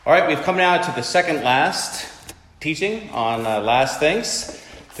All right, we've come now to the second last teaching on last things.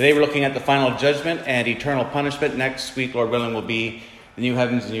 Today we're looking at the final judgment and eternal punishment. Next week, Lord willing, will be the new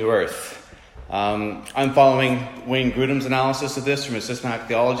heavens and new earth. I'm following Wayne Grudem's analysis of this from his systematic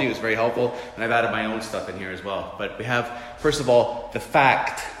theology. It was very helpful, and I've added my own stuff in here as well. But we have, first of all, the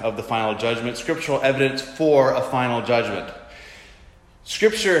fact of the final judgment, scriptural evidence for a final judgment.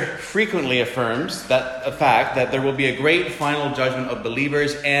 Scripture frequently affirms that a fact that there will be a great final judgment of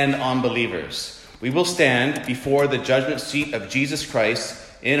believers and unbelievers. We will stand before the judgment seat of Jesus Christ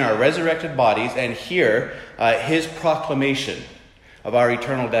in our resurrected bodies and hear his proclamation of our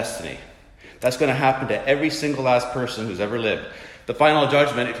eternal destiny. That's going to happen to every single last person who's ever lived. The final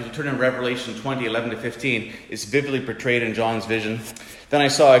judgment, if you turn in Revelation 20, 11 to 15, is vividly portrayed in John's vision. Then I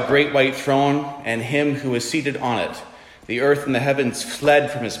saw a great white throne and him who was seated on it. The earth and the heavens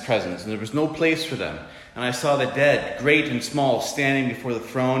fled from his presence, and there was no place for them. And I saw the dead, great and small, standing before the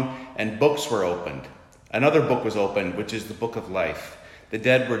throne, and books were opened. Another book was opened, which is the book of life. The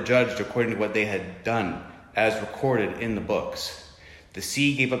dead were judged according to what they had done, as recorded in the books. The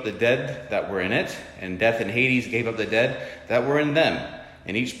sea gave up the dead that were in it, and death and Hades gave up the dead that were in them.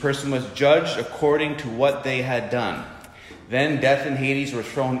 And each person was judged according to what they had done. Then death and Hades were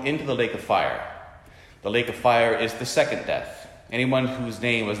thrown into the lake of fire. The lake of fire is the second death. Anyone whose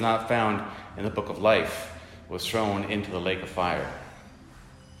name was not found in the book of life was thrown into the lake of fire.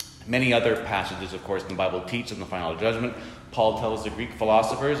 Many other passages, of course, in the Bible teach on the final judgment. Paul tells the Greek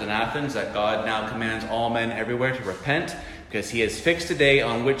philosophers in Athens that God now commands all men everywhere to repent, because he has fixed a day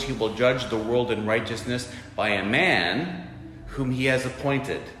on which he will judge the world in righteousness by a man whom he has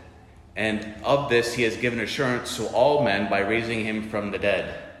appointed. And of this he has given assurance to all men by raising him from the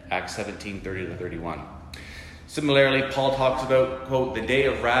dead. Acts 17, 30 to 31. Similarly, Paul talks about, quote, the day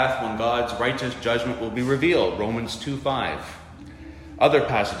of wrath when God's righteous judgment will be revealed. Romans 2:5. Other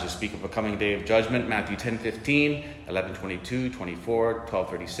passages speak of a coming day of judgment. Matthew 10:15, 11:22, 24,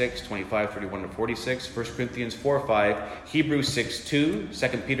 12:36, 25:31 to 46, 1 Corinthians 4:5, Hebrews 6:2,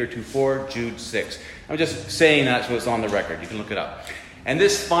 2 Peter 2:4, Jude 6. I'm just saying that so it's on the record. You can look it up. And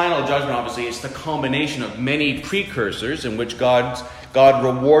this final judgment, obviously, is the combination of many precursors in which God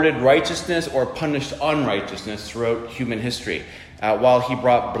rewarded righteousness or punished unrighteousness throughout human history. While he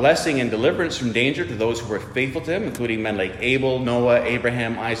brought blessing and deliverance from danger to those who were faithful to him, including men like Abel, Noah,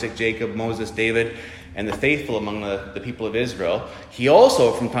 Abraham, Isaac, Jacob, Moses, David, and the faithful among the people of Israel, he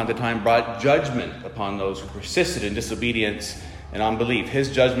also, from time to time, brought judgment upon those who persisted in disobedience and unbelief. His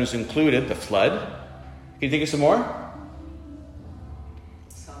judgments included the flood. Can you think of some more?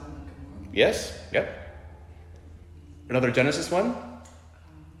 Yes? Yep. Another Genesis one?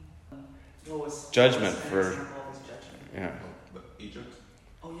 Judgment for... Yeah. Egypt?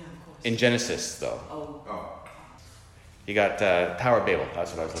 Oh, yeah, of course. In Genesis, though. Oh. You got Tower of Babel.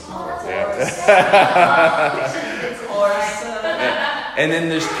 That's what I was looking for. Yeah. And then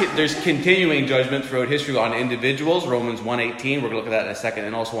there's continuing judgment throughout history on individuals. Romans 1:18. We're going to look at that in a second.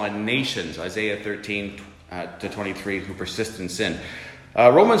 And also on nations. Isaiah 13 to 23, who persist in sin.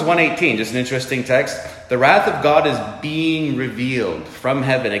 Romans 1:18, just an interesting text. The wrath of God is being revealed from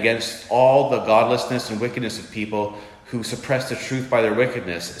heaven against all the godlessness and wickedness of people who suppress the truth by their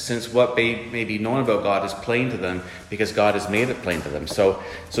wickedness, since what may be known about God is plain to them, because God has made it plain to them. So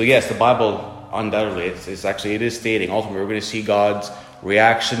yes, the Bible undoubtedly it is stating ultimately we're going to see God's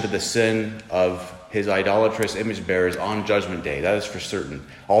reaction to the sin of his idolatrous image bearers on Judgment Day. That is for certain.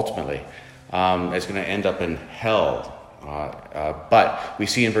 Ultimately, it's going to end up in hell. But we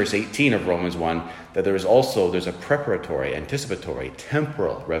see in verse 18 of Romans 1 that there's a preparatory, anticipatory,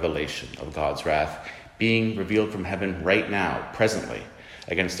 temporal revelation of God's wrath being revealed from heaven right now, presently,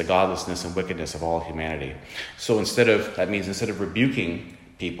 against the godlessness and wickedness of all humanity. So instead of rebuking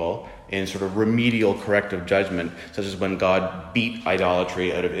people in sort of remedial corrective judgment, such as when God beat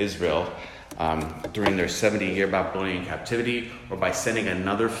idolatry out of Israel during their 70-year Babylonian captivity, or by sending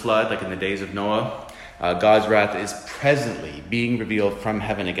another flood like in the days of Noah, God's wrath is presently being revealed from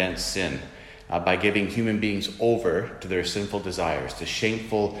heaven against sin by giving human beings over to their sinful desires, to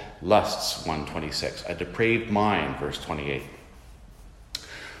shameful lusts, 1:26, a depraved mind, verse 28.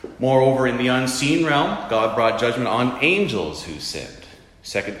 Moreover, in the unseen realm, God brought judgment on angels who sinned,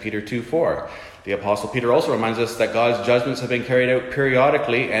 2 Peter 2:4. The Apostle Peter also reminds us that God's judgments have been carried out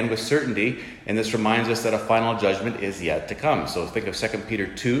periodically and with certainty, and this reminds us that a final judgment is yet to come. So think of 2 Peter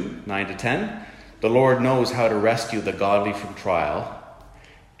 2, 9 to 10. The Lord knows how to rescue the godly from trial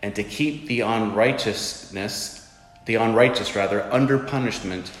and to keep the unrighteous under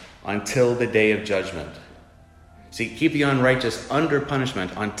punishment until the day of judgment. See, keep the unrighteous under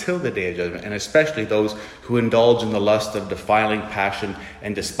punishment until the day of judgment, and especially those who indulge in the lust of defiling passion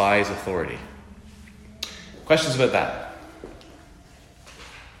and despise authority. Questions about that?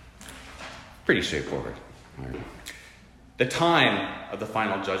 Pretty straightforward. All right. The time of the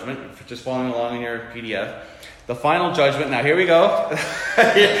final judgment, just following along in your PDF. The final judgment, now here we go.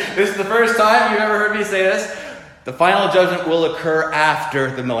 This is the first time you've ever heard me say this. The final judgment will occur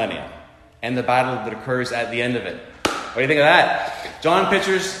after the millennium and the battle that occurs at the end of it. What do you think of that? John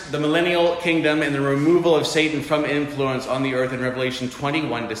pictures the millennial kingdom and the removal of Satan from influence on the earth in Revelation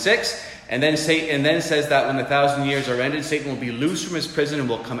 21-6. And then says that when the 1,000 years are ended, Satan will be loosed from his prison and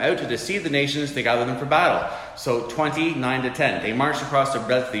will come out to deceive the nations to gather them for battle. So 20:9-10. They marched across the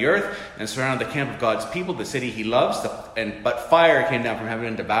breadth of the earth and surrounded the camp of God's people, the city he loves. But fire came down from heaven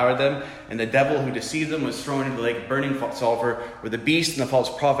and devoured them. And the devil who deceived them was thrown into the lake of burning sulfur, where the beast and the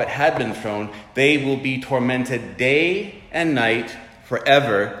false prophet had been thrown. They will be tormented day and night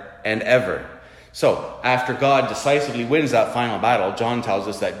forever and ever. So, after God decisively wins that final battle, John tells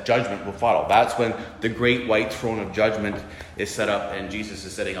us that judgment will follow. That's when the great white throne of judgment is set up, and Jesus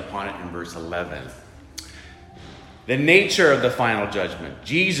is sitting upon it in verse 11. The nature of the final judgment.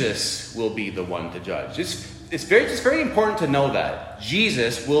 Jesus will be the one to judge. It's very important to know that.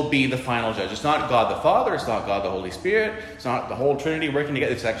 Jesus will be the final judge. It's not God the Father, it's not God the Holy Spirit, it's not the whole Trinity working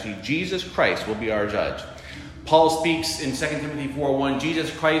together. It's actually Jesus Christ will be our judge. Paul speaks in 2 Timothy 4:1,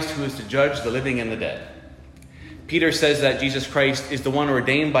 Jesus Christ who is to judge the living and the dead. Peter says that Jesus Christ is the one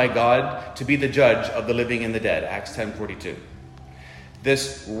ordained by God to be the judge of the living and the dead, Acts 10:42.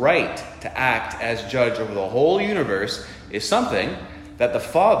 This right to act as judge over the whole universe is something that the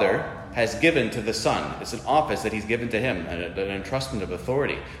Father has given to the Son. It's an office that he's given to him, an entrustment of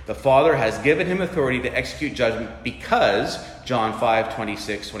authority. The Father has given him authority to execute judgment because, John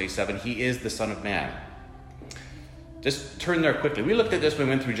 5:26-27, he is the Son of Man. Just turn there quickly. We looked at this when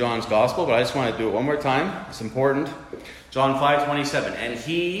we went through John's Gospel, but I just want to do it one more time. It's important. John 5:27. And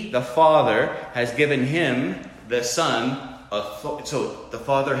he, the Father, has given him, the Son, so the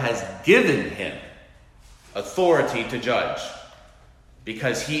Father has given him authority to judge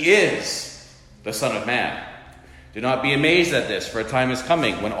because he is the Son of Man. Do not be amazed at this, for a time is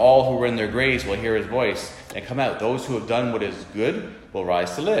coming when all who are in their graves will hear his voice and come out. Those who have done what is good will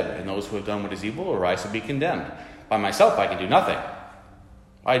rise to live, and those who have done what is evil will rise to be condemned. By myself I can do nothing.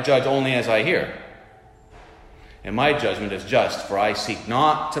 I judge only as I hear. And my judgment is just, for I seek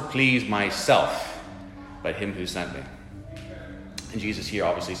not to please myself, but him who sent me. And Jesus here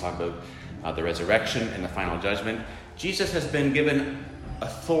obviously is talking about the resurrection and the final judgment. Jesus has been given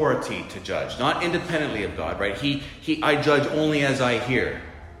authority to judge, not independently of God, right? I judge only as I hear,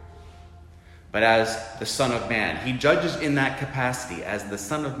 but as the Son of Man. He judges in that capacity as the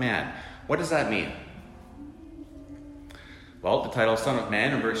Son of Man. What does that mean? Well, the title Son of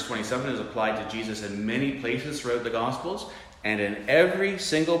Man in verse 27 is applied to Jesus in many places throughout the Gospels, and in every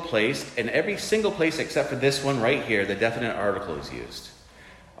single place except for this one right here, the definite article is used.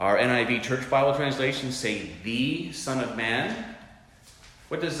 Our NIV Church Bible translations say the Son of Man.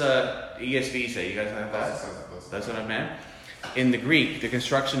 What does ESV say? You guys have that? The Son of Man? In the Greek, the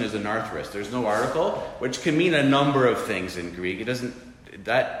construction is an arthrist. There's no article, which can mean a number of things in Greek.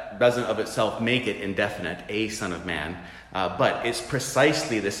 That doesn't of itself make it indefinite, a Son of Man. But it's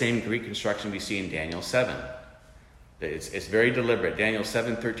precisely the same Greek construction we see in Daniel 7. It's very deliberate. Daniel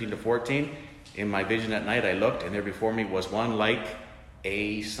 7:13-14. In my vision at night I looked, and there before me was one like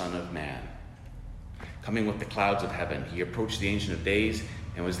a Son of Man, coming with the clouds of heaven. He approached the Ancient of Days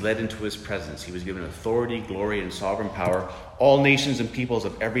and was led into his presence. He was given authority, glory, and sovereign power. All nations and peoples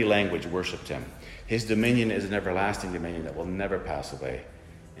of every language worshipped him. His dominion is an everlasting dominion that will never pass away,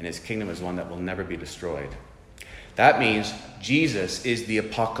 and his kingdom is one that will never be destroyed. That means Jesus is the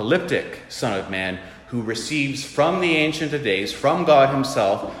apocalyptic Son of Man who receives from the Ancient of Days, from God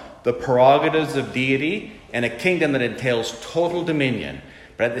himself, the prerogatives of deity and a kingdom that entails total dominion.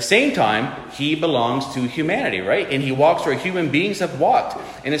 But at the same time, he belongs to humanity, right? And he walks where human beings have walked.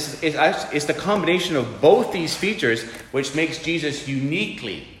 And it's the combination of both these features which makes Jesus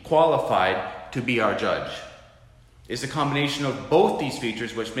uniquely qualified to be our judge. It's the combination of both these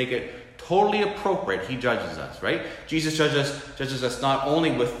features which make it totally appropriate he judges us, right? Jesus judges us not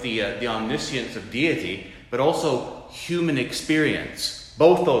only with the omniscience of deity, but also human experience.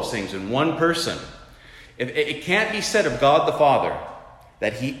 Both those things in one person. It can't be said of God the Father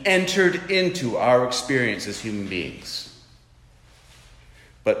that he entered into our experience as human beings.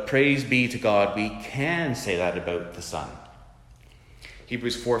 But praise be to God, we can say that about the Son.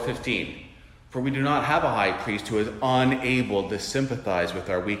 Hebrews 4:15. For we do not have a high priest who is unable to sympathize with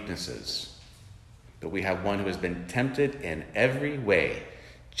our weaknesses, But we have one who has been tempted in every way,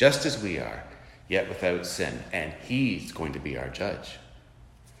 just as we are, yet without sin. And he's going to be our judge.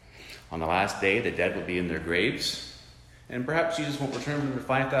 On the last day, the dead will be in their graves, and perhaps Jesus won't return for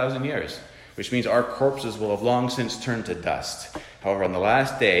 5,000 years, which means our corpses will have long since turned to dust. However, on the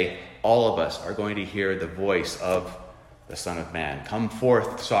last day, all of us are going to hear the voice of the Son of Man. Come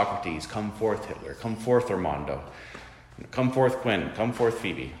forth, Socrates. Come forth, Hitler. Come forth, Armando. Come forth, Quinn. Come forth,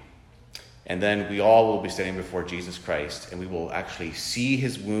 Phoebe. And then we all will be standing before Jesus Christ, and we will actually see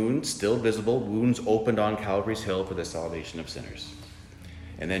his wounds, still visible, wounds opened on Calvary's Hill for the salvation of sinners.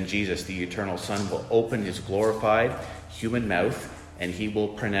 And then Jesus, the eternal Son, will open his glorified human mouth, and he will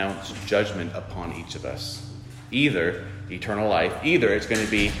pronounce judgment upon each of us. Either eternal life, either it's going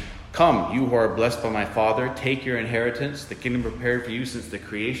to be, come, you who are blessed by my Father, take your inheritance, the kingdom prepared for you since the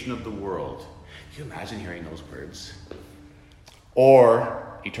creation of the world. Can you imagine hearing those words?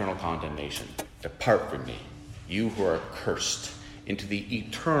 Or eternal condemnation. Depart from me, you who are cursed, into the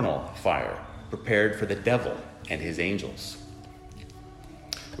eternal fire prepared for the devil and his angels.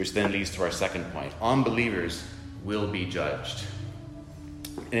 Which then leads to our second point. Unbelievers will be judged.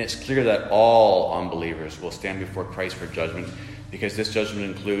 And it's clear that all unbelievers will stand before Christ for judgment, because this judgment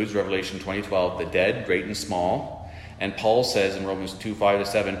includes, Revelation 20:12, the dead, great and small. And Paul says in Romans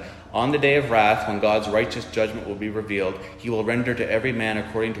 2:5-7, on the day of wrath, when God's righteous judgment will be revealed, he will render to every man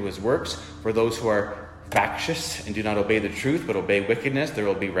according to his works. For those who are factious and do not obey the truth, but obey wickedness, there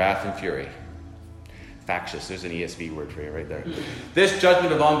will be wrath and fury. Factious, there's an ESV word for you right there. This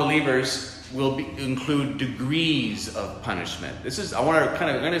judgment of unbelievers will include degrees of punishment. I'm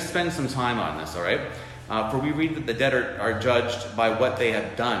going to spend some time on this, all right? For we read that the dead are judged by what they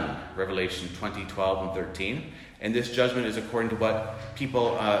have done, Revelation 20:12 and 13. And this judgment is according to what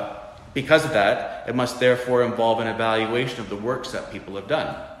people, because of that, it must therefore involve an evaluation of the works that people have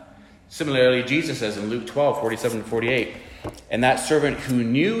done. Similarly, Jesus says in Luke 12:47-48, and that servant who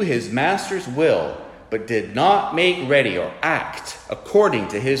knew his master's will, but did not make ready or act according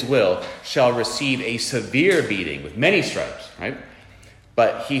to his will, shall receive a severe beating with many stripes, right?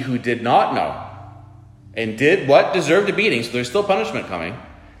 But he who did not know and did what deserved a beating, so there's still punishment coming,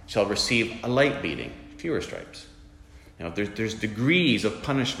 shall receive a light beating, fewer stripes. You know, there's degrees of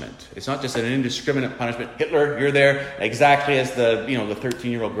punishment. It's not just an indiscriminate punishment. Hitler, you're there exactly as the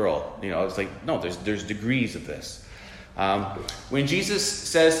 13-year-old girl. It's like, no, there's degrees of this. When Jesus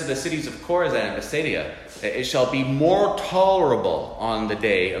says to the cities of Chorazin and Bethsaida, it shall be more tolerable on the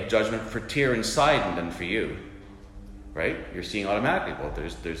day of judgment for Tyre and Sidon than for you. Right? You're seeing automatically, well,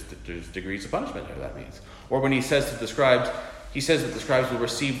 there's degrees of punishment there, that means. Or when he says to the scribes, he says that the scribes will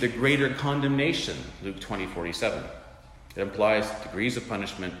receive the greater condemnation, Luke 20:47. It implies degrees of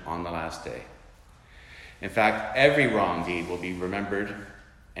punishment on the last day. In fact, every wrong deed will be remembered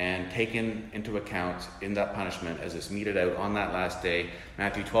and taken into account in that punishment as it's meted out on that last day.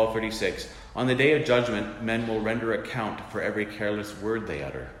 Matthew 12:36. On the day of judgment, men will render account for every careless word they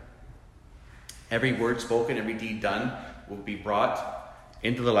utter. Every word spoken, every deed done will be brought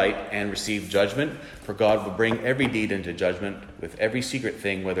into the light and receive judgment. For God will bring every deed into judgment with every secret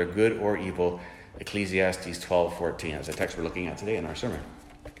thing, whether good or evil. Ecclesiastes 12:14. That's the text we're looking at today in our sermon.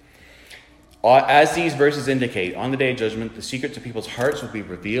 As these verses indicate, on the day of judgment, the secrets of people's hearts will be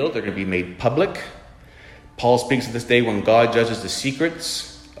revealed. They're going to be made public. Paul speaks of this day when God judges the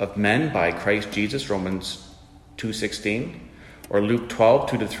secrets of men by Christ Jesus, Romans 2:16. Or Luke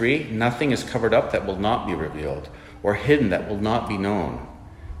 12:2-3. Nothing is covered up that will not be revealed, or hidden that will not be known.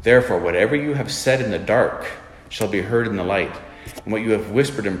 Therefore, whatever you have said in the dark shall be heard in the light, and what you have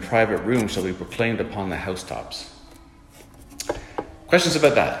whispered in private rooms shall be proclaimed upon the housetops. Questions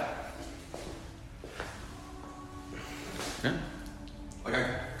about that? Yeah? Like, I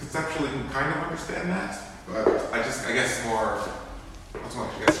conceptually can kind of understand that, but I guess more, not so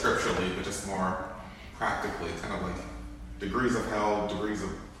much scripturally, but just more practically, kind of like degrees of hell, degrees of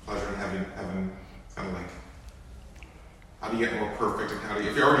pleasure in heaven, kind of like, how do you get more perfect, and how do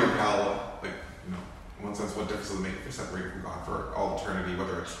you, if you're already in hell, like, in one sense, what difference does it make if you're separated from God for all eternity,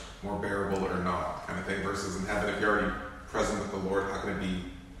 whether it's more bearable or not, kind of thing, versus in heaven, if you're already present with the Lord, how can it be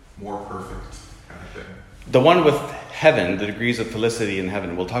more perfect, kind of thing? The one with heaven, the degrees of felicity in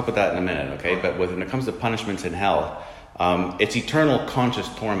heaven, we'll talk about that in a minute, okay? But when it comes to punishments in hell, it's eternal conscious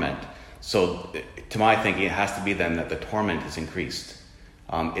torment. So, to my thinking, it has to be then that the torment is increased.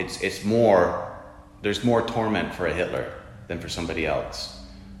 There's more torment for a Hitler than for somebody else.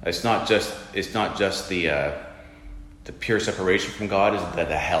 It's not just the pure separation from God, is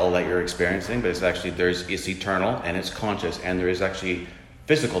the hell that you're experiencing, but it's eternal and it's conscious, and there is actually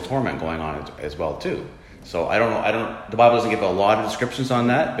physical torment going on as well too. So I don't know. The Bible doesn't give a lot of descriptions on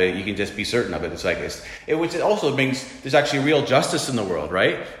that, but you can just be certain of it. It's like which it also means there's actually real justice in the world,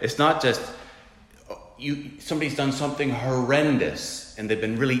 right? It's not just somebody's done something horrendous and they've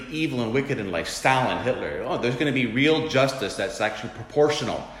been really evil and wicked in life. Stalin, Hitler. Oh, there's going to be real justice that's actually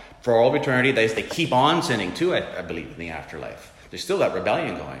proportional for all eternity. That is, they keep on sinning too. I believe in the afterlife. There's still that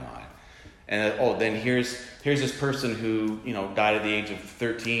rebellion going on. And then here's this person who died at the age of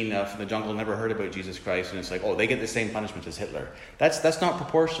 13 from the jungle, never heard about Jesus Christ, and it's like, they get the same punishment as Hitler. That's not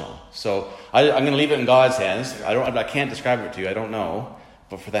proportional. So I'm going to leave it in God's hands. I can't describe it to you. I don't know.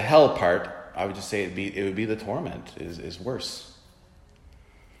 But for the hell part, I would just say it would be the torment is worse.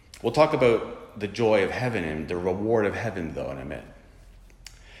 We'll talk about the joy of heaven and the reward of heaven, though, in a minute.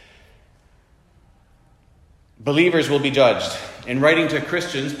 Believers will be judged. In writing to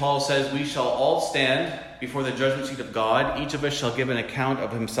Christians, Paul says, we shall all stand before the judgment seat of God. Each of us shall give an account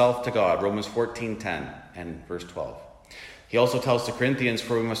of himself to God. Romans 14:10 and verse 12. He also tells the Corinthians,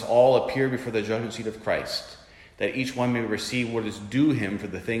 for we must all appear before the judgment seat of Christ, that each one may receive what is due him for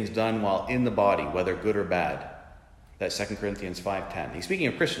the things done while in the body, whether good or bad. That's 2 Corinthians 5:10. He's speaking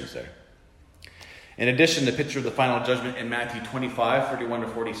of Christians there. In addition, the picture of the final judgment in Matthew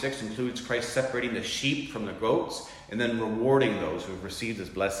 25:31-46 includes Christ separating the sheep from the goats and then rewarding those who have received his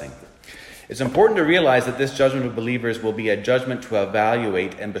blessing. It's important to realize that this judgment of believers will be a judgment to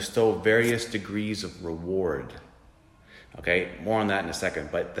evaluate and bestow various degrees of reward. Okay, more on that in a second.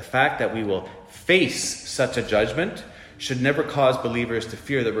 But the fact that we will face such a judgment should never cause believers to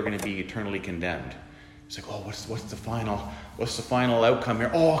fear that we're going to be eternally condemned. It's like, what's the final outcome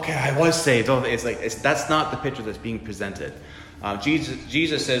here? Oh, okay, I was saved. That's not the picture that's being presented.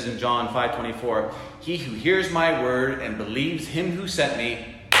 Jesus says in John 5:24, he who hears my word and believes him who sent me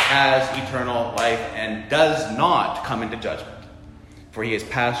has eternal life and does not come into judgment, for he has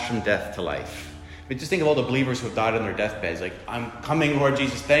passed from death to life. But just think of all the believers who have died on their deathbeds. Like, I'm coming, Lord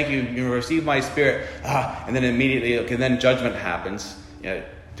Jesus, thank you. You receive my spirit. And then immediately, then judgment happens.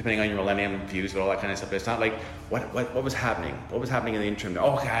 Depending on your millennium views, but all that kind of stuff. But it's not like, what was happening? What was happening in the interim?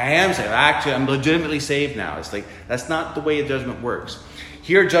 Okay, I am saved. Actually, I'm legitimately saved now. It's like, that's not the way a judgment works.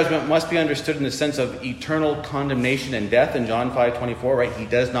 Here, judgment must be understood in the sense of eternal condemnation and death in John 5:24, right? He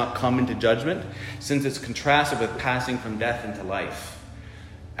does not come into judgment, since it's contrasted with passing from death into life.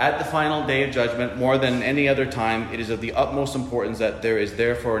 At the final day of judgment, more than any other time, it is of the utmost importance that there is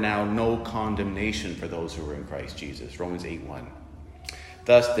therefore now no condemnation for those who are in Christ Jesus. Romans 8:1.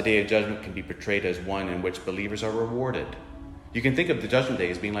 Thus, the day of judgment can be portrayed as one in which believers are rewarded. You can think of the judgment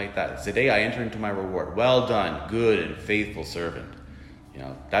day as being like that. It's the day I enter into my reward. Well done, good and faithful servant.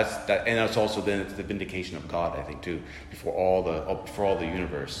 That's that, and that's also then the vindication of God, I think, too, before all the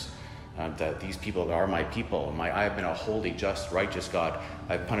universe. That these people are my people. I have been a holy, just, righteous God.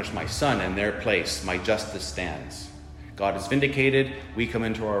 I've punished my son in their place. My justice stands. God is vindicated. We come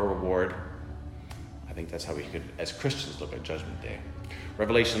into our reward. I think that's how we could, as Christians, look at Judgment Day.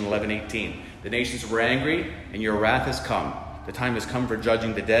 Revelation 11:18. The nations were angry, and your wrath has come. The time has come for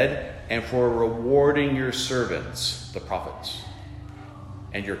judging the dead and for rewarding your servants, the prophets,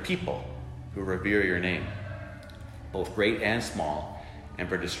 and your people who revere your name, both great and small, and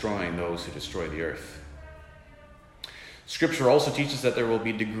for destroying those who destroy the earth. Scripture also teaches that there will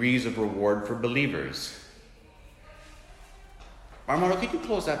be degrees of reward for believers. Armando, could you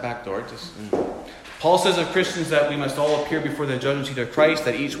close that back door? Paul says of Christians that we must all appear before the judgment seat of Christ,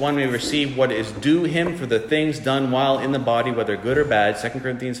 that each one may receive what is due him for the things done while in the body, whether good or bad, 2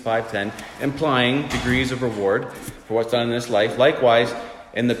 Corinthians 5:10, implying degrees of reward for what's done in this life. Likewise,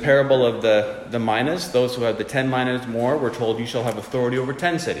 in the parable of the minas, those who have the 10 minas more were told, you shall have authority over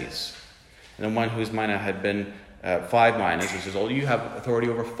 10 cities. And the one whose mina had been 5 minas, which is all, you have authority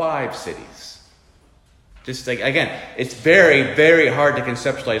over 5 cities. Just like, again, it's very, very hard to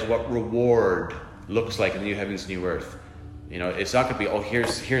conceptualize what reward looks like in the new heavens and new earth. It's not going to be,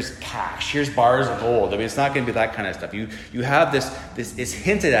 here's cash, here's bars of gold. I mean, it's not going to be that kind of stuff. You have this it's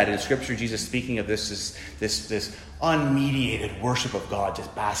hinted at in Scripture, Jesus speaking of this unmediated worship of God,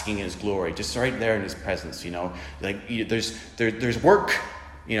 just basking in his glory, just right there in his presence, there's work,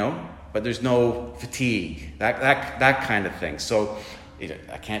 but there's no fatigue, that kind of thing. So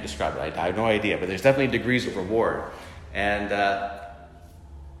I can't describe it. I have no idea, but there's definitely degrees of reward. And I'm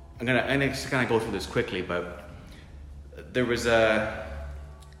just going to go through this quickly, but there was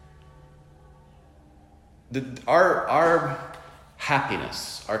our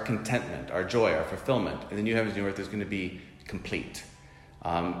happiness, our contentment, our joy, our fulfillment in the new heavens and new earth is going to be complete.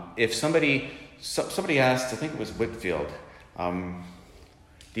 If somebody asked, I think it was Whitfield,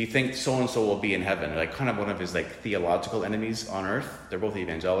 do you think so-and-so will be in heaven? Like kind of one of his like theological enemies on earth. They're both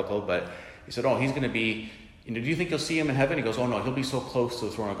evangelical, but he said, oh, he's going to be, do you think you'll see him in heaven? He goes, oh no, he'll be so close to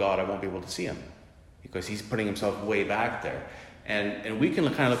the throne of God, I won't be able to see him. Because he's putting himself way back there. And we can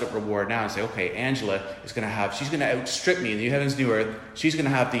kind of look at reward now and say, okay, Angela is going to she's going to outstrip me in the new heavens, new earth. She's going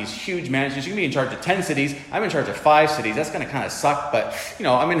to have these huge mansions. She's going to be in charge of 10 cities. I'm in charge of 5 cities. That's going to kind of suck, but,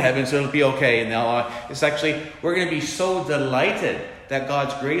 I'm in heaven, so it'll be okay. And it's actually, we're going to be so delighted that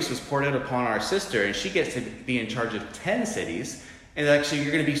God's grace was poured out upon our sister, and she gets to be in charge of 10 cities. And actually,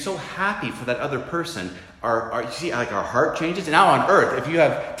 you're going to be so happy for that other person. You see, like our heart changes. And now on earth, if you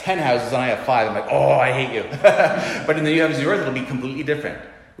have 10 houses and I have 5, I'm like, oh, I hate you. But in the new heavens and new earth, it'll be completely different.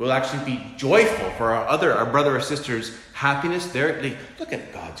 We'll actually be joyful for our brother or sister's happiness. Look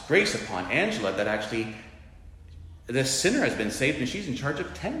at God's grace upon Angela that actually the sinner has been saved and she's in charge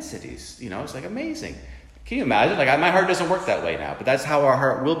of 10 cities. It's like amazing. Can you imagine? Like my heart doesn't work that way now, but that's how our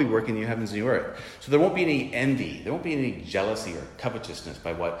heart will be working in the new heavens and new earth. So there won't be any envy. There won't be any jealousy or covetousness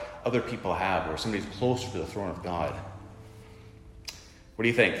by what other people have or somebody's closer to the throne of God. What do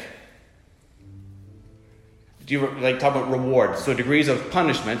you think? Do you talk about rewards? So degrees of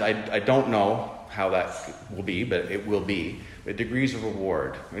punishment, I don't know how that will be, but it will be. But degrees of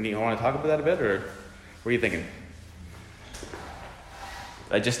reward. You want to talk about that a bit, or what are you thinking?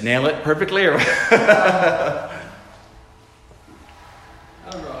 Did I just nail it perfectly? Or I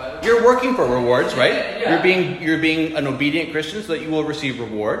don't know. You're working for rewards, right? Yeah. You're being an obedient Christian so that you will receive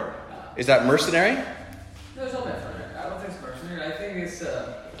reward. Is that mercenary? No, it's not mercenary. I don't think it's mercenary. I think it's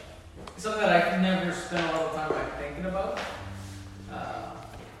something that I can never spend a lot of time thinking about.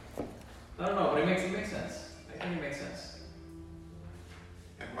 I don't know, but it makes sense. I think it makes sense.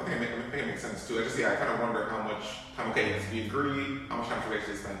 Yeah, I think it makes sense too. I kind of wonder how much time, if we agree, how much time should we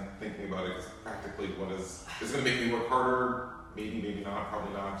actually spend thinking about it? Because practically, is it going to make me work harder? Maybe not,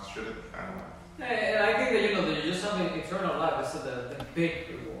 probably not. Should it? I don't know. And I think that, that just something eternal life is the big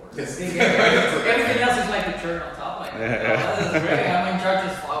reward. Yes. Everything else is like the cherry on top. Like, this is great. I'm in charge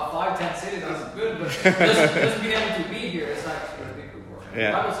of 5, 10 cities. This is good, but just being able to be here is actually a big reward.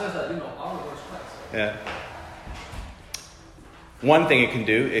 Yeah. The Bible says that, our reward's Christ. So. Yeah. One thing it can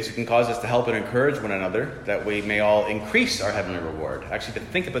do is it can cause us to help and encourage one another that we may all increase our heavenly reward. Actually, to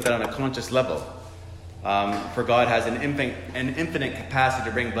think about that on a conscious level. For God has an infinite capacity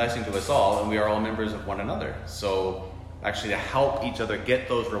to bring blessing to us all, and we are all members of one another. So actually to help each other get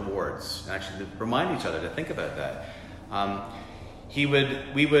those rewards, and actually to remind each other to think about that. We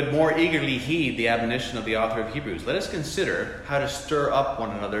would more eagerly heed the admonition of the author of Hebrews. Let us consider how to stir up one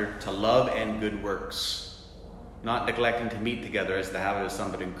another to love and good works, not neglecting to meet together as the habit of some,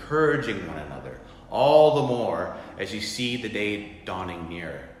 but encouraging one another, all the more as you see the day dawning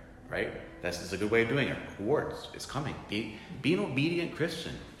near. Right? This is a good way of doing it. Rewards. It's coming. Be an obedient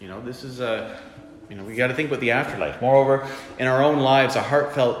Christian. This is we got to think about the afterlife. Moreover, in our own lives, a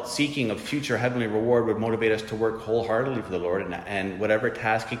heartfelt seeking of future heavenly reward would motivate us to work wholeheartedly for the Lord and whatever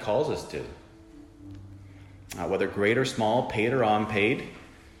task He calls us to. Whether great or small, paid or unpaid.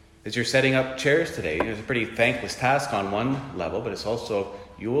 As you're setting up chairs today, it's a pretty thankless task on one level, but it's also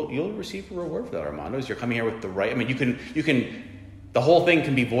you'll receive a reward for that, Armando. As you're coming here with the right. You can. The whole thing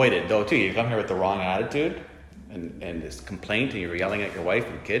can be voided, though, too. You come here with the wrong attitude and this complaint, and you're yelling at your wife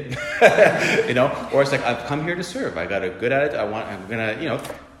and kid, Or it's like, I've come here to serve. I got a good attitude.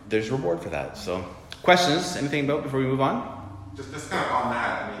 There's reward for that. So, questions? Anything about before we move on? Just kind of on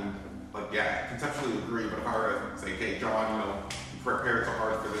that, conceptually agree, but if I were to say, okay, John, you prepared so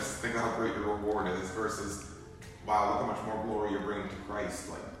hard for this, think of how great your reward is, versus, wow, look how much more glory you're bringing to Christ.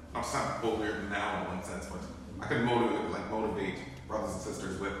 Not to sound holier than now in one sense, but I can motivate brothers and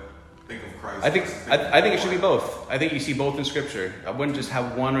sisters with think of Christ. I think it should be both. I think you see both in Scripture. I wouldn't just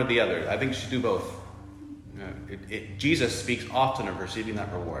have one or the other. I think you should do both. Jesus speaks often of receiving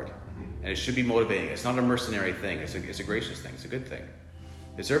that reward, and it should be motivating. It's not a mercenary thing. It's a gracious thing. It's a good thing.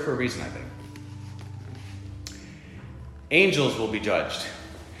 It's there for a reason, I think. Angels will be judged.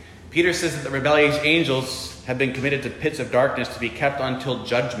 Peter says that the rebellious angels have been committed to pits of darkness to be kept until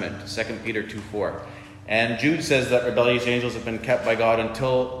judgment. 2 Peter 2:4. And Jude says that rebellious angels have been kept by God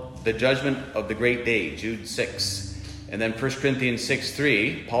until the judgment of the great day, Jude 6. And then 1 Corinthians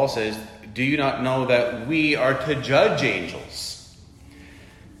 6:3, Paul says, do you not know that we are to judge angels?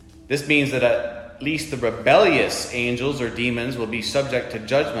 This means that at least the rebellious angels or demons will be subject to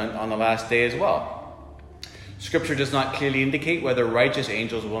judgment on the last day as well. Scripture does not clearly indicate whether righteous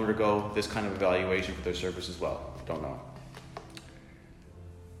angels will undergo this kind of evaluation for their service as well. Don't know.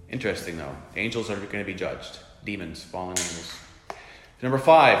 Interesting, though. Angels are going to be judged. Demons, fallen angels. Number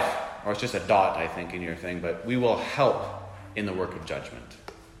 5, or it's just a dot, I think, in your thing, but we will help in the work of judgment.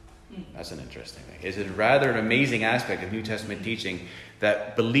 That's an interesting thing. It's a rather amazing aspect of New Testament teaching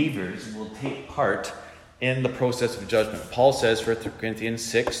that believers will take part in the process of judgment. Paul says, 1 Corinthians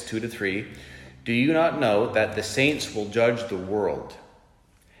 6, 2-3, "Do you not know that the saints will judge the world?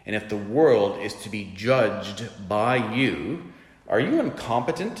 And if the world is to be judged by you, are you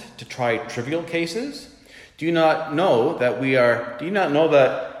incompetent to try trivial cases? Do you not know that we are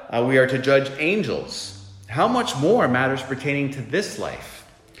to judge angels? How much more matters pertaining to this life?"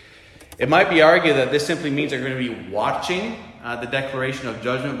 It might be argued that this simply means they're going to be watching the declaration of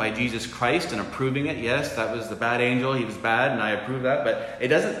judgment by Jesus Christ and approving it. Yes, that was the bad angel. He was bad, and I approve that. But it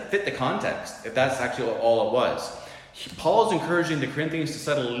doesn't fit the context, if that's actually all it was. Paul's encouraging the Corinthians to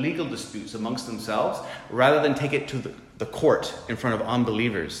settle legal disputes amongst themselves rather than take it to the court in front of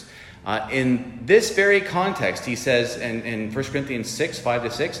unbelievers. In this very context, he says in 1 Corinthians 6,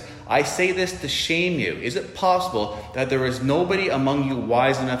 5-6, "I say this to shame you. Is it possible that there is nobody among you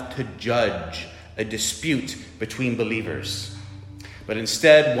wise enough to judge a dispute between believers? But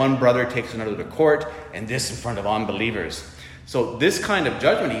instead, one brother takes another to court, and this in front of unbelievers." So this kind of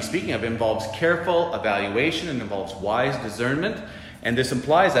judgment he's speaking of involves careful evaluation and involves wise discernment. And this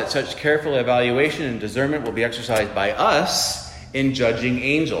implies that such careful evaluation and discernment will be exercised by us in judging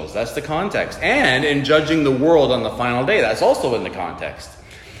angels. That's the context. And in judging the world on the final day. That's also in the context.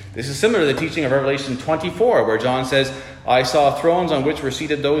 This is similar to the teaching of Revelation 24, where John says, "I saw thrones on which were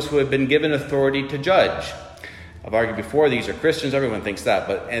seated those who had been given authority to judge." I've argued before, these are Christians. Everyone thinks that.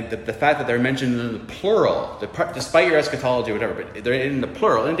 But the fact that they're mentioned in the plural, despite your eschatology or whatever, but they're in the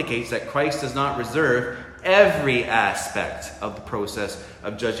plural, indicates that Christ does not reserve every aspect of the process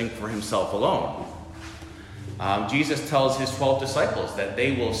of judging for himself alone. Jesus tells his 12 disciples that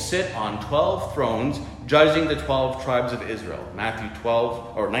they will sit on 12 thrones judging the 12 tribes of Israel. Matthew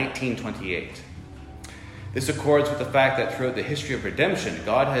 19:28. This accords with the fact that throughout the history of redemption,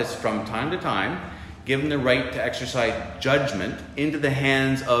 God has from time to time given the right to exercise judgment into the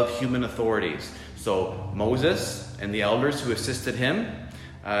hands of human authorities. So Moses and the elders who assisted him,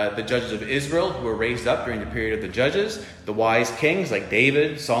 the judges of Israel who were raised up during the period of the judges, the wise kings like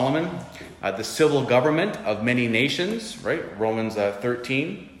David, Solomon, the civil government of many nations, right? Romans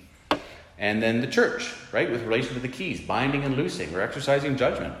 13. And then the church, right? With relation to the keys, binding and loosing. We're exercising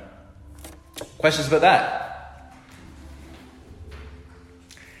judgment. Questions about that?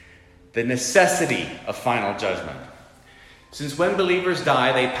 The necessity of final judgment. Since when believers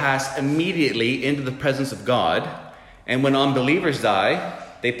die, they pass immediately into the presence of God. And when unbelievers die,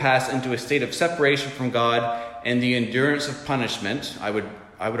 they pass into a state of separation from God and the endurance of punishment. I would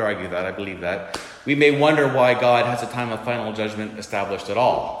argue that. I believe that. We may wonder why God has a time of final judgment established at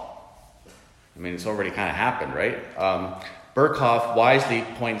all. I mean, it's already kind of happened, right? Berkhoff wisely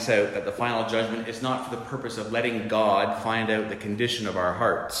points out that the final judgment is not for the purpose of letting God find out the condition of our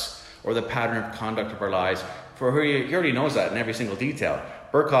hearts or the pattern of conduct of our lives, for he already knows that in every single detail.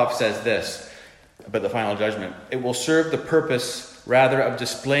 Berkhoff says this about the final judgment: "It will serve the purpose, rather, of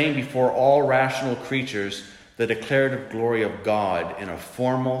displaying before all rational creatures the declarative glory of God in a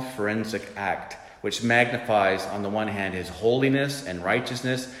formal forensic act, which magnifies on the one hand his holiness and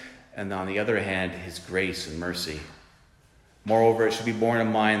righteousness, and on the other hand his grace and mercy. Moreover, it should be borne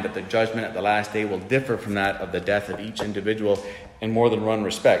in mind that the judgment at the last day will differ from that of the death of each individual in more than one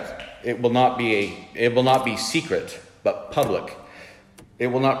respect. It will not be secret, but public. It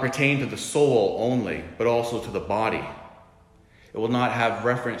will not pertain to the soul only, but also to the body. It will not have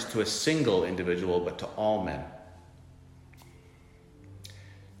reference to a single individual, but to all men."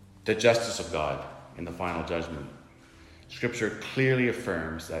 The justice of God in the final judgment. Scripture clearly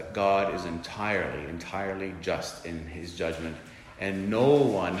affirms that God is entirely just in his judgment, and no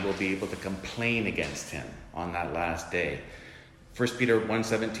one will be able to complain against him on that last day. 1 Peter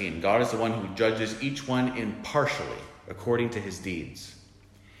 1:17, God is the one who judges each one impartially according to his deeds.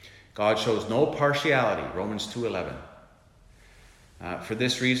 God shows no partiality, Romans 2:11. For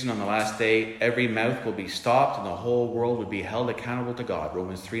this reason, on the last day, every mouth will be stopped and the whole world will be held accountable to God,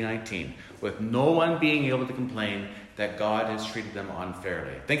 Romans 3:19, with no one being able to complain that God has treated them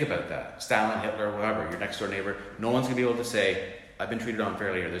unfairly. Think about that. Stalin, Hitler, whoever, your next door neighbor, no one's going to be able to say, "I've been treated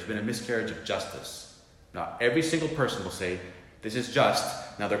unfairly here. There's been a miscarriage of justice." Not every single person will say, "This is just."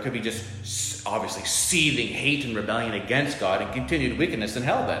 Now, there could be just obviously seething hate and rebellion against God and continued wickedness in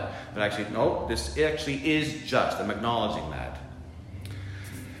hell then. But actually, no, this actually is just. I'm acknowledging that.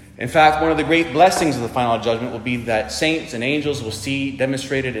 In fact, one of the great blessings of the final judgment will be that saints and angels will see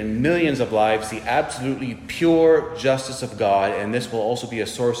demonstrated in millions of lives the absolutely pure justice of God, and this will also be a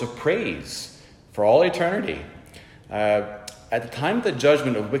source of praise for all eternity. At the time of the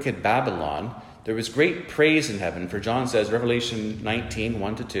judgment of wicked Babylon, there was great praise in heaven. For John says, Revelation 19,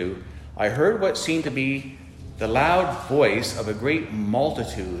 1-2, I heard what seemed to be the loud voice of a great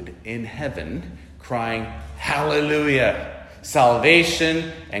multitude in heaven crying, Hallelujah!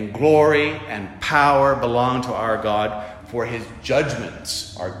 Salvation and glory and power belong to our God, for his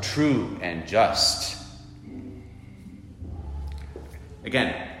judgments are true and just.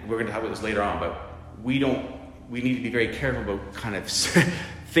 Again, we're going to talk about this later on, but we need to be very careful about kind of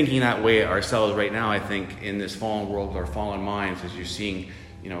thinking that way ourselves right now, I think, in this fallen world with our fallen minds, as you're seeing,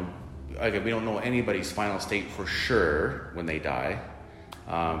 again, we don't know anybody's final state for sure when they die,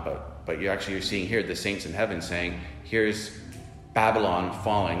 but you're seeing here the saints in heaven saying, here's Babylon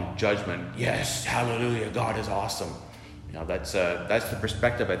falling, judgment, yes, hallelujah, God is awesome. That's the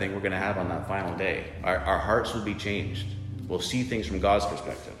perspective I think we're going to have on that final day. Our hearts will be changed. We'll see things from God's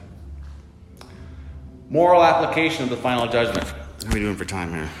perspective. Moral application of the final judgment. What are we doing for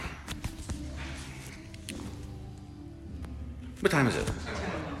time here? What time is it?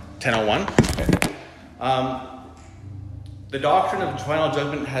 10:01? Okay. The doctrine of the final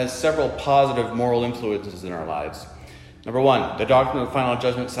judgment has several positive moral influences in our lives. Number one, the doctrine of final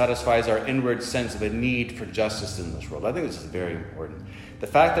judgment satisfies our inward sense of a need for justice in this world. I think this is very important. The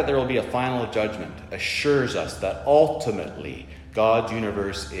fact that there will be a final judgment assures us that ultimately God's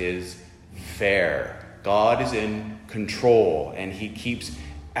universe is fair. God is in control, and he keeps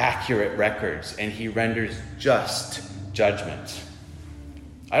accurate records, and he renders just judgment.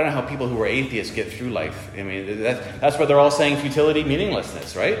 I don't know how people who are atheists get through life. I mean, that's where they're all saying futility,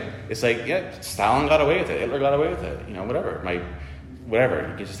 meaninglessness, right? It's like, yeah, Stalin got away with it, Hitler got away with it, whatever. Whatever.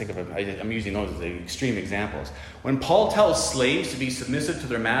 You can just think of it. I'm using those as the extreme examples. When Paul tells slaves to be submissive to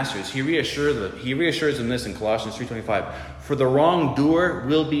their masters, he reassures them this in Colossians 3:25. For the wrongdoer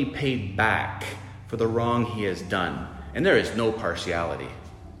will be paid back for the wrong he has done. And there is no partiality.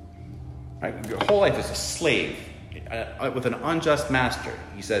 Right? Your whole life is a slave with an unjust master.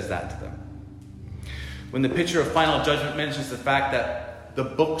 He says that to them. When the picture of final judgment mentions the fact that the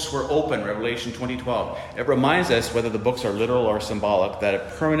books were open, Revelation 20:12, it reminds us, whether the books are literal or symbolic, that a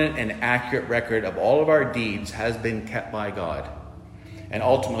permanent and accurate record of all of our deeds has been kept by God. And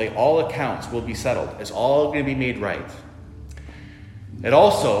ultimately, all accounts will be settled. It's all going to be made right. It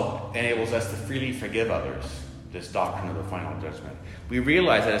also enables us to freely forgive others, this doctrine of the final judgment. We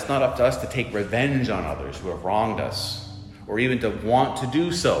realize that it's not up to us to take revenge on others who have wronged us, or even to want to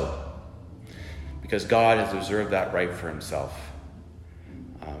do so, because God has reserved that right for himself.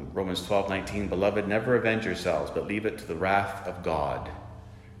 Romans 12:19, Beloved, never avenge yourselves, but leave it to the wrath of God.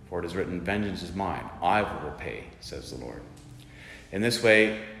 For it is written, Vengeance is mine, I will repay, says the Lord. In this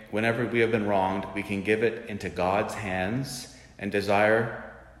way, whenever we have been wronged, we can give it into God's hands and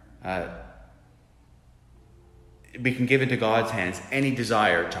we can give into God's hands any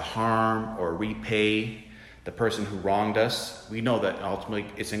desire to harm or repay the person who wronged us. We know that ultimately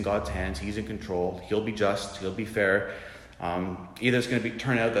it's in God's hands. He's in control. He'll be just. He'll be fair. Either it's going to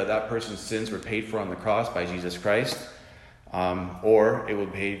turn out that person's sins were paid for on the cross by Jesus Christ, or it will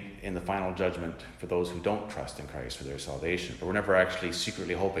be paid in the final judgment for those who don't trust in Christ for their salvation. But we're never actually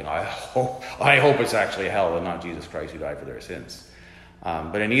secretly hoping, I hope it's actually hell and not Jesus Christ who died for their sins.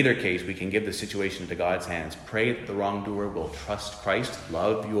 But in either case, we can give the situation into God's hands. Pray that the wrongdoer will trust Christ,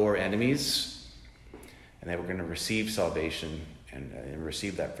 love your enemies, and that we're going to receive salvation and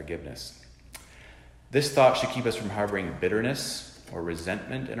receive that forgiveness. This thought should keep us from harboring bitterness or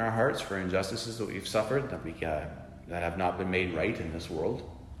resentment in our hearts for injustices that we've suffered, that have not been made right in this world.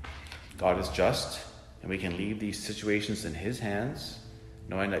 God is just, and we can leave these situations in his hands,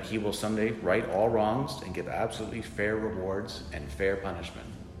 knowing that he will someday right all wrongs and give absolutely fair rewards and fair punishment.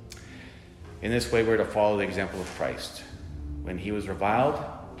 In this way, we're to follow the example of Christ. When he was reviled,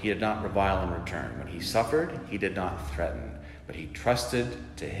 he did not revile in return. When he suffered, he did not threaten, but he trusted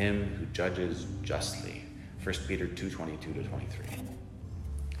to him who judges justly. 1 Peter 2:22-23.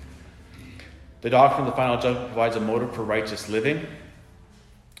 The doctrine of the final judgment provides a motive for righteous living.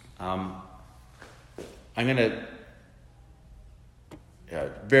 I'm going to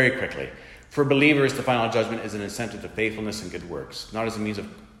very quickly. For believers, the final judgment is an incentive to faithfulness and good works, not as a means of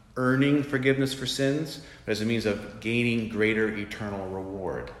earning forgiveness for sins, but as a means of gaining greater eternal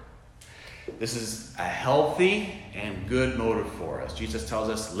reward. This is a healthy and good motive for us. Jesus tells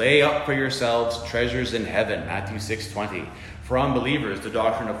us, lay up for yourselves treasures in heaven, Matthew 6:20. For unbelievers, the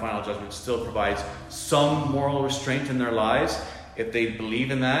doctrine of final judgment still provides some moral restraint in their lives. If they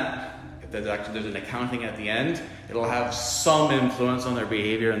believe in that, if there's an accounting at the end, it'll have some influence on their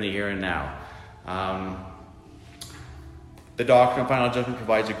behavior in the here and now. The doctrine of final judgment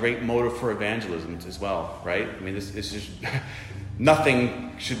provides a great motive for evangelism as well, right? I mean, this is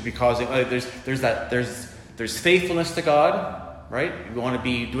Nothing should be causing. There's faithfulness to God, right? We want to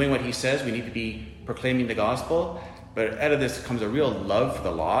be doing what He says. We need to be proclaiming the gospel. But out of this comes a real love for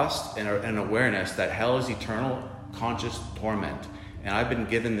the lost and an awareness that hell is eternal, conscious torment. And I've been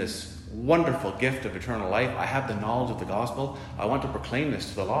given this wonderful gift of eternal life. I have the knowledge of the gospel. I want to proclaim this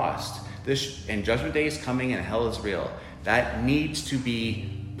to the lost. And Judgment Day is coming and hell is real. That needs to be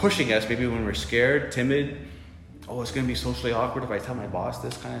pushing us, maybe when we're scared, timid. Oh, it's going to be socially awkward if I tell my boss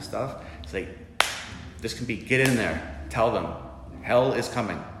this kind of stuff. It's like, this can be, get in there. Tell them. Hell is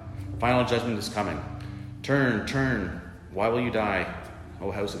coming. Final judgment is coming. Turn. Why will you die,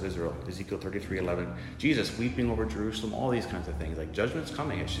 O house of Israel? Ezekiel 33:11. Jesus weeping over Jerusalem. All these kinds of things. Like, judgment's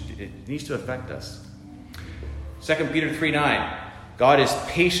coming. It needs to affect us. 2 Peter 3:9. God is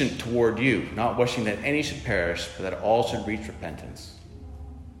patient toward you, not wishing that any should perish, but that all should reach repentance.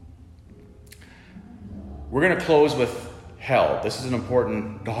 We're going to close with hell. This is an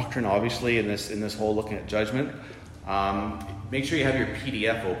important doctrine, obviously, in this whole looking at judgment. Make sure you have your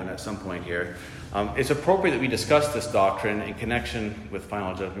PDF open at some point here. It's appropriate that we discuss this doctrine in connection with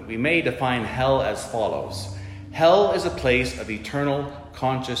final judgment. We may define hell as follows. Hell is a place of eternal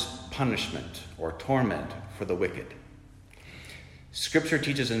conscious punishment or torment for the wicked. Scripture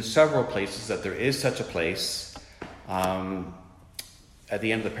teaches in several places that there is such a place. At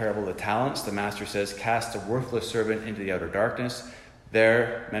the end of the parable of the talents, the master says, cast a worthless servant into the outer darkness.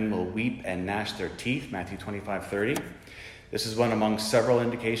 There men will weep and gnash their teeth, Matthew 25:30. This is one among several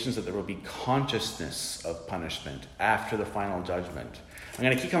indications that there will be consciousness of punishment after the final judgment. I'm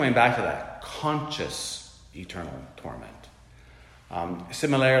going to keep coming back to that. Conscious eternal torment.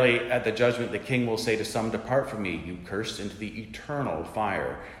 Similarly, at the judgment, the king will say to some, depart from me, you cursed, into the eternal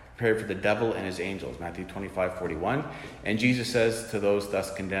fire, prepared for the devil and his angels, Matthew 25:41. And Jesus says to those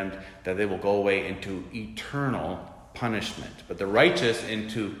thus condemned that they will go away into eternal punishment, but the righteous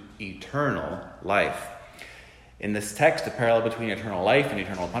into eternal life. In this text, the parallel between eternal life and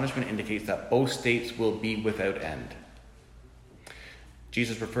eternal punishment indicates that both states will be without end.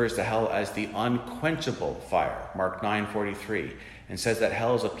 Jesus refers to hell as the unquenchable fire, Mark 9:43, and says that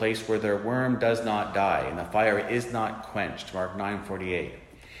hell is a place where their worm does not die and the fire is not quenched, Mark 9:48.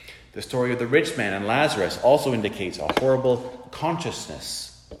 The story of the rich man and Lazarus also indicates a horrible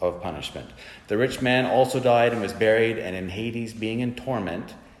consciousness of punishment. The rich man also died and was buried, and in Hades, being in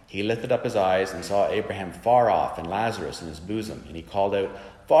torment, he lifted up his eyes and saw Abraham far off and Lazarus in his bosom. And he called out,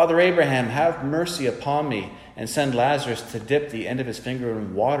 Father Abraham, have mercy upon me, and send Lazarus to dip the end of his finger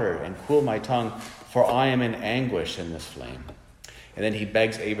in water and cool my tongue, for I am in anguish in this flame. And then he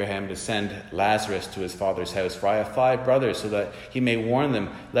begs Abraham to send Lazarus to his father's house, for I have 5 brothers, so that he may warn them,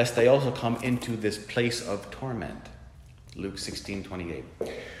 lest they also come into this place of torment. Luke 16:28.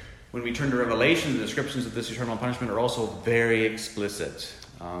 When we turn to Revelation, the descriptions of this eternal punishment are also very explicit.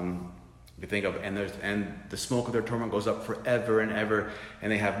 We think of, and the smoke of their torment goes up forever and ever,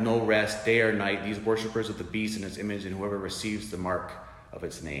 and they have no rest day or night, these worshippers of the beast and its image, and whoever receives the mark of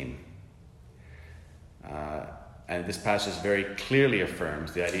its name. And this passage very clearly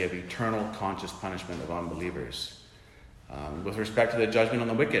affirms the idea of eternal conscious punishment of unbelievers. With respect to the judgment on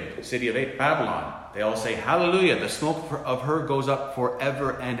the wicked, city of Babylon, they all say, hallelujah, the smoke of her goes up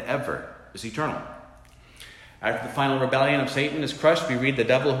forever and ever. It's eternal. After the final rebellion of Satan is crushed, we read the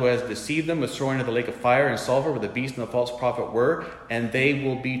devil who has deceived them was thrown into the lake of fire and sulfur where the beast and the false prophet were, and they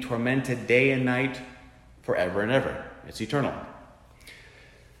will be tormented day and night forever and ever. It's eternal.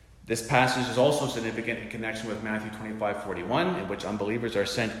 This passage is also significant in connection with Matthew 25:41, in which unbelievers are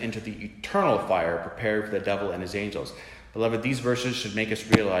sent into the eternal fire prepared for the devil and his angels. Beloved, these verses should make us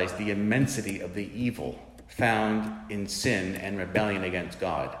realize the immensity of the evil found in sin and rebellion against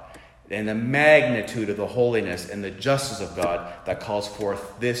God, and the magnitude of the holiness and the justice of God that calls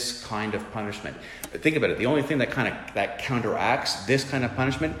forth this kind of punishment. But think about it. The only thing that counteracts this kind of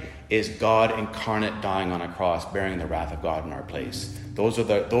punishment is God incarnate dying on a cross, bearing the wrath of God in our place. Those are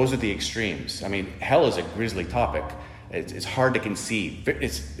the extremes. I mean, hell is a grisly topic. It's hard to conceive.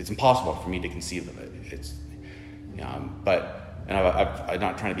 It's impossible for me to conceive of it. I'm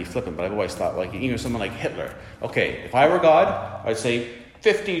not trying to be flippant, but I've always thought, someone like Hitler. Okay, if I were God, I'd say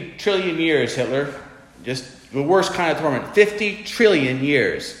 50 trillion years, Hitler. Just the worst kind of torment. 50 trillion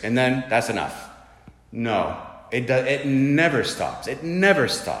years, and then that's enough. No, it never stops. It never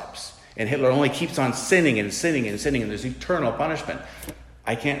stops. And Hitler only keeps on sinning and sinning and sinning, and there's eternal punishment.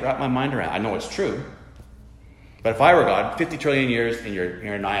 I can't wrap my mind around it. I know it's true. But if I were God, 50 trillion years and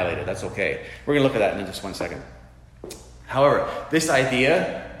you're annihilated. That's okay. We're going to look at that in just one second. However, this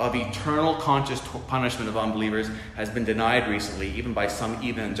idea of eternal conscious punishment of unbelievers has been denied recently, even by some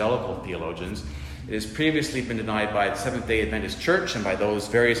evangelical theologians. It has previously been denied by the Seventh-day Adventist Church and by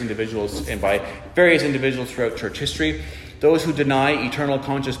various individuals throughout church history. Those who deny eternal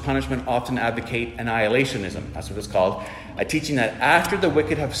conscious punishment often advocate annihilationism, that's what it's called, a teaching that after the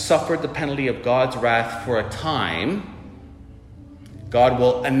wicked have suffered the penalty of God's wrath for a time, God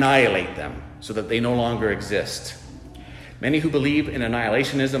will annihilate them so that they no longer exist. Many who believe in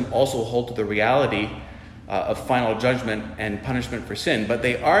annihilationism also hold to the reality of final judgment and punishment for sin, but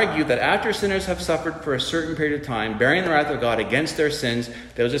they argue that after sinners have suffered for a certain period of time, bearing the wrath of God against their sins,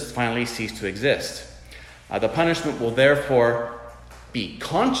 they'll just finally cease to exist. The punishment will therefore be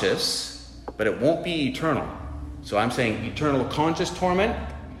conscious, but it won't be eternal. So I'm saying eternal conscious torment.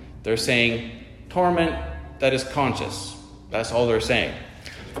 They're saying torment that is conscious. That's all they're saying.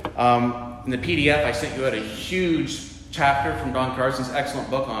 In the PDF, I sent you out a huge chapter from Don Carson's excellent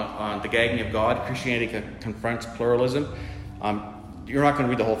book on the gagging of God, Christianity Confronts Pluralism. You're not going to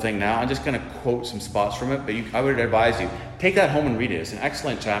read the whole thing now. I'm just going to quote some spots from it, but I would advise you, take that home and read it. It's an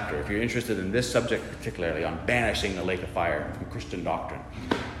excellent chapter if you're interested in this subject particularly, on banishing the lake of fire from Christian doctrine.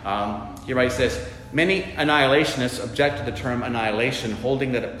 He writes this: many annihilationists object to the term annihilation,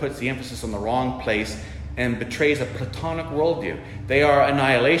 holding that it puts the emphasis on the wrong place and betrays a Platonic worldview. They are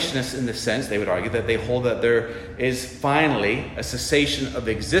annihilationists in the sense, they would argue, that they hold that there is finally a cessation of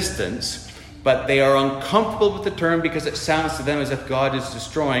existence, but they are uncomfortable with the term because it sounds to them as if God is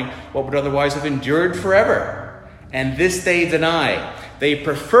destroying what would otherwise have endured forever. And this they deny. They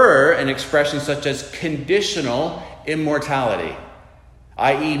prefer an expression such as conditional immortality,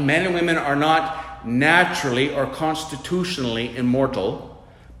 i.e., men and women are not naturally or constitutionally immortal,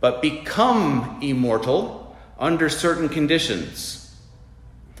 but become immortal under certain conditions.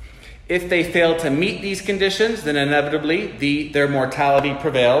 If they fail to meet these conditions, then inevitably their mortality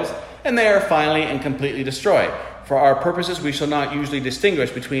prevails, and they are finally and completely destroyed. For our purposes, we shall not usually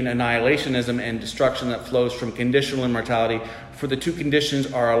distinguish between annihilationism and destruction that flows from conditional immortality, for the two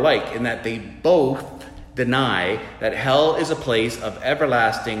conditions are alike in that they both deny that hell is a place of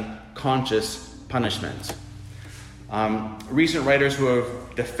everlasting conscious punishment. Recent writers who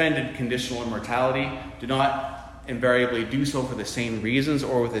have defended conditional immortality do not invariably do so for the same reasons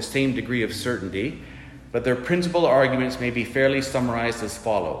or with the same degree of certainty, but their principal arguments may be fairly summarized as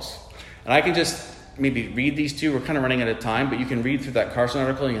follows. And I can just maybe read these to you. We're kind of running out of time, but you can read through that Carson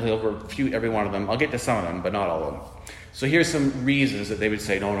article and he'll refute every one of them. I'll get to some of them, but not all of them. So here's some reasons that they would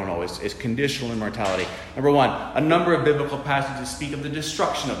say, no, it's conditional immortality. Number one, a number of biblical passages speak of the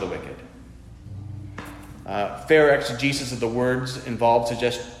destruction of the wicked. Fair exegesis of the words involved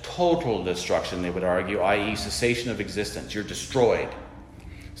suggests total destruction, they would argue, i.e. cessation of existence. You're destroyed.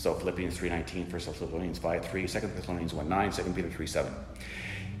 So Philippians 3:19, 1 Thessalonians 5:3, 2 Thessalonians 1:9, 2 Peter 3:7.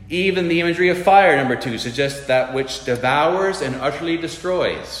 Even the imagery of fire, number two, suggests that which devours and utterly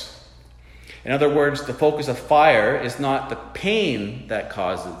destroys. In other words, the focus of fire is not the pain that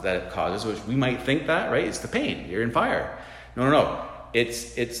it causes, which we might think that, right? It's the pain. You're in fire. No.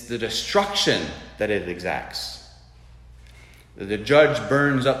 It's the destruction that it exacts. The judge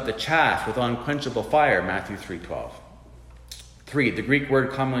burns up the chaff with unquenchable fire, Matthew 3:12. 3, the Greek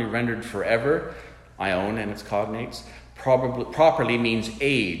word commonly rendered forever, aion and its cognates, properly means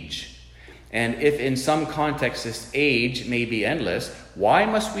age. And if in some contexts this age may be endless, why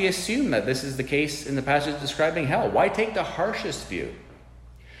must we assume that this is the case in the passage describing hell? Why take the harshest view?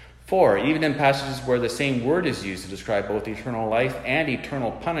 4, even in passages where the same word is used to describe both eternal life and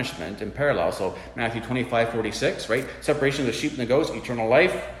eternal punishment in parallel. So Matthew 25:46, right? Separation of the sheep and the goats, eternal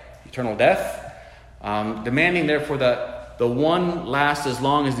life, eternal death. Demanding therefore that the one lasts as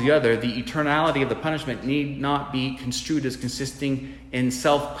long as the other, the eternality of the punishment need not be construed as consisting in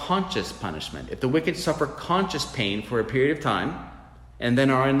self-conscious punishment. If the wicked suffer conscious pain for a period of time and then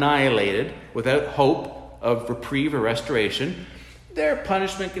are annihilated without hope of reprieve or restoration, their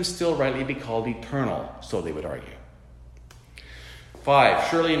punishment can still rightly be called eternal, so they would argue. 5,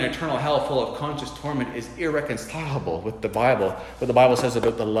 surely an eternal hell full of conscious torment is irreconcilable with the Bible, what the Bible says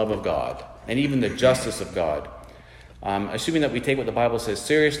about the love of God and even the justice of God. Assuming that we take what the Bible says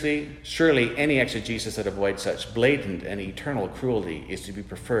seriously, surely any exegesis that avoids such blatant and eternal cruelty is to be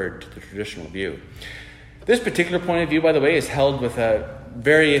preferred to the traditional view. This particular point of view, by the way, is held with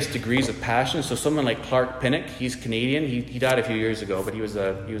various degrees of passion. So someone like Clark Pinnock, he's Canadian. He died a few years ago, but he was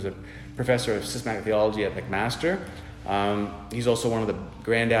a professor of systematic theology at McMaster. He's also one of the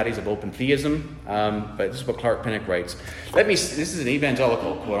granddaddies of open theism. But this is what Clark Pinnock writes. This is an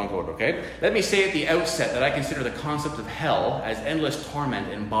evangelical, quote unquote, okay? Let me say at the outset that I consider the concept of hell as endless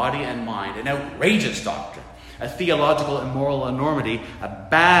torment in body and mind an outrageous doctrine, a theological and moral enormity, a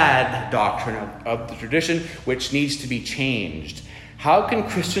bad doctrine of the tradition which needs to be changed. How can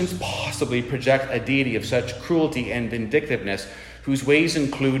Christians possibly project a deity of such cruelty and vindictiveness, whose ways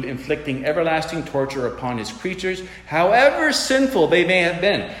include inflicting everlasting torture upon his creatures, however sinful they may have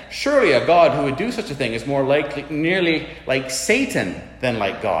been? Surely a God who would do such a thing is more likely, nearly like Satan than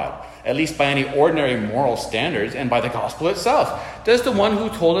like God, at least by any ordinary moral standards and by the gospel itself. Does the one who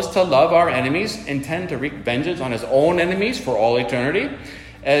told us to love our enemies intend to wreak vengeance on his own enemies for all eternity?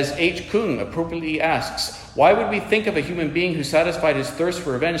 As H. Kung appropriately asks, why would we think of a human being who satisfied his thirst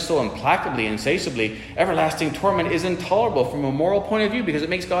for revenge so implacably, insatiably? Everlasting torment is intolerable from a moral point of view because it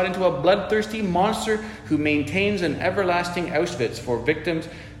makes God into a bloodthirsty monster who maintains an everlasting Auschwitz for victims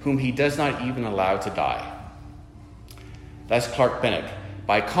whom he does not even allow to die. That's Clark Pinnock.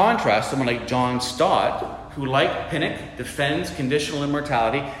 By contrast, someone like John Stott, who, like Pinnock, defends conditional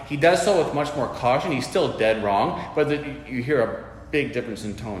immortality, he does so with much more caution. He's still dead wrong, but you hear a big difference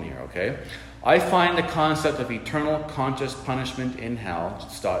in tone here, okay? I find the concept of eternal conscious punishment in hell,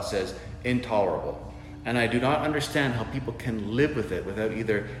 Stott says, intolerable. And I do not understand how people can live with it without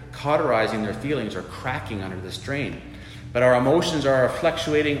either cauterizing their feelings or cracking under the strain. But our emotions are a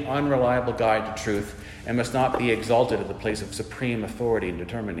fluctuating, unreliable guide to truth and must not be exalted to the place of supreme authority in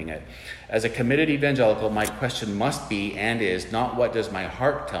determining it. As a committed evangelical, my question must be and is not what does my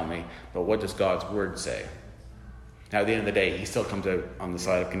heart tell me, but what does God's word say? Now, at the end of the day, he still comes out on the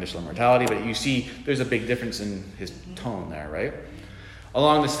side of conditional immortality, but you see there's a big difference in his tone there, right?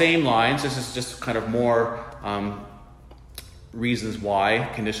 Along the same lines, this is just kind of more reasons why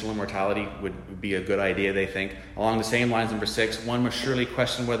conditional immortality would be a good idea, they think. Along the same lines, number 6, one must surely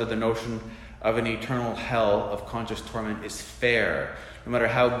question whether the notion of an eternal hell of conscious torment is fair. No matter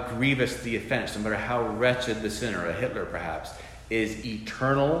how grievous the offense, no matter how wretched the sinner, a Hitler perhaps, is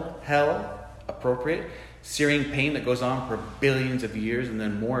eternal hell appropriate? Searing pain that goes on for billions of years and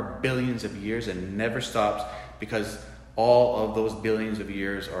then more billions of years and never stops because all of those billions of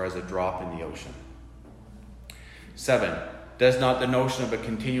years are as a drop in the ocean. 7, does not the notion of a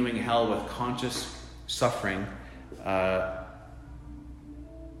continuing hell with conscious suffering,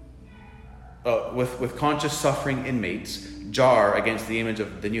 with conscious suffering inmates, jar against the image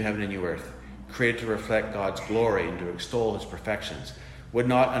of the new heaven and new earth, created to reflect God's glory and to extol his perfections? Would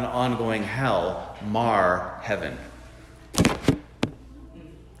not an ongoing hell mar heaven?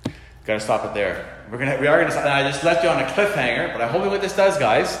 Got to stop it there. We are going to stop. I just left you on a cliffhanger, but I hope what this does,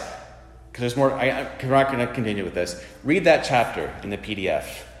 guys, because there's more. We're not going to continue with this. Read that chapter in the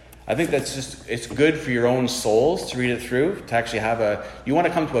PDF. I think that's just, it's good for your own souls to read it through, to actually have you want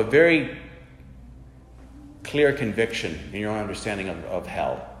to come to a very clear conviction in your own understanding of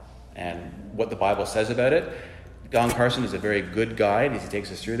hell and what the Bible says about it. Don Carson is a very good guide as he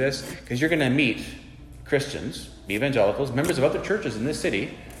takes us through this, because you're going to meet Christians, evangelicals, members of other churches in this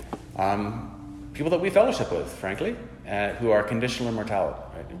city, people that we fellowship with, frankly, who are conditional immortality,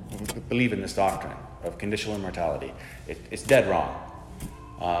 right? Who believe in this doctrine of conditional immortality. It's dead wrong.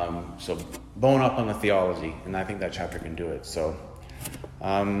 So bone up on the theology, and I think that chapter can do it. So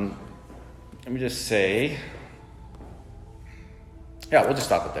let me just say, yeah, we'll just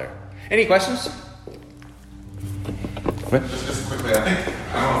stop it there. Any questions? Just quickly, I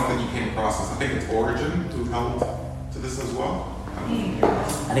don't know if you came across this. I think it's Origin who held to this as well. I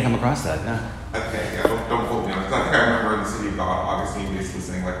think I'm across that, yeah. Okay, yeah, don't quote me on it. I think I remember in the City of God, Augustine basically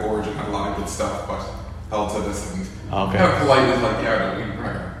saying, like, Origin had a lot of good stuff, but held to this, and okay. kind of politely, like, yeah, we can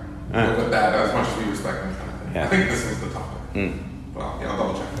look at that as much as we respect them, kind of thing. Yeah. I think this was the topic. Well, yeah, I'll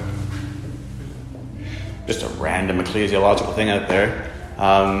double check that. Just a random ecclesiological thing out there.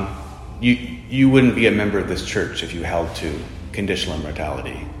 You wouldn't be a member of this church if you held to conditional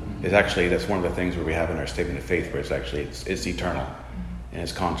immortality. That's one of the things where we have in our statement of faith, where it's eternal and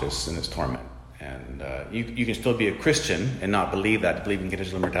it's conscious and it's torment. And you can still be a Christian and not believe in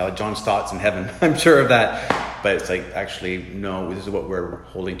conditional immortality. John Stott's in heaven, I'm sure of that. But it's like, actually, no, this is what we're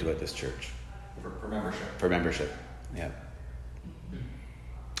holding to at this church. For membership. For membership, yeah.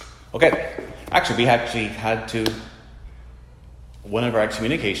 Okay. Actually, we had to... One of our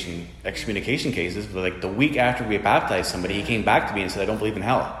excommunication cases, like the week after we baptized somebody, he came back to me and said, "I don't believe in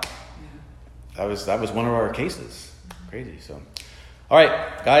hell." That was one of our cases. Crazy. So, all right,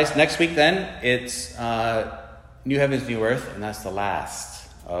 guys. Next week, then it's New Heavens, New Earth, and that's the last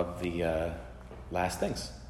of the last things.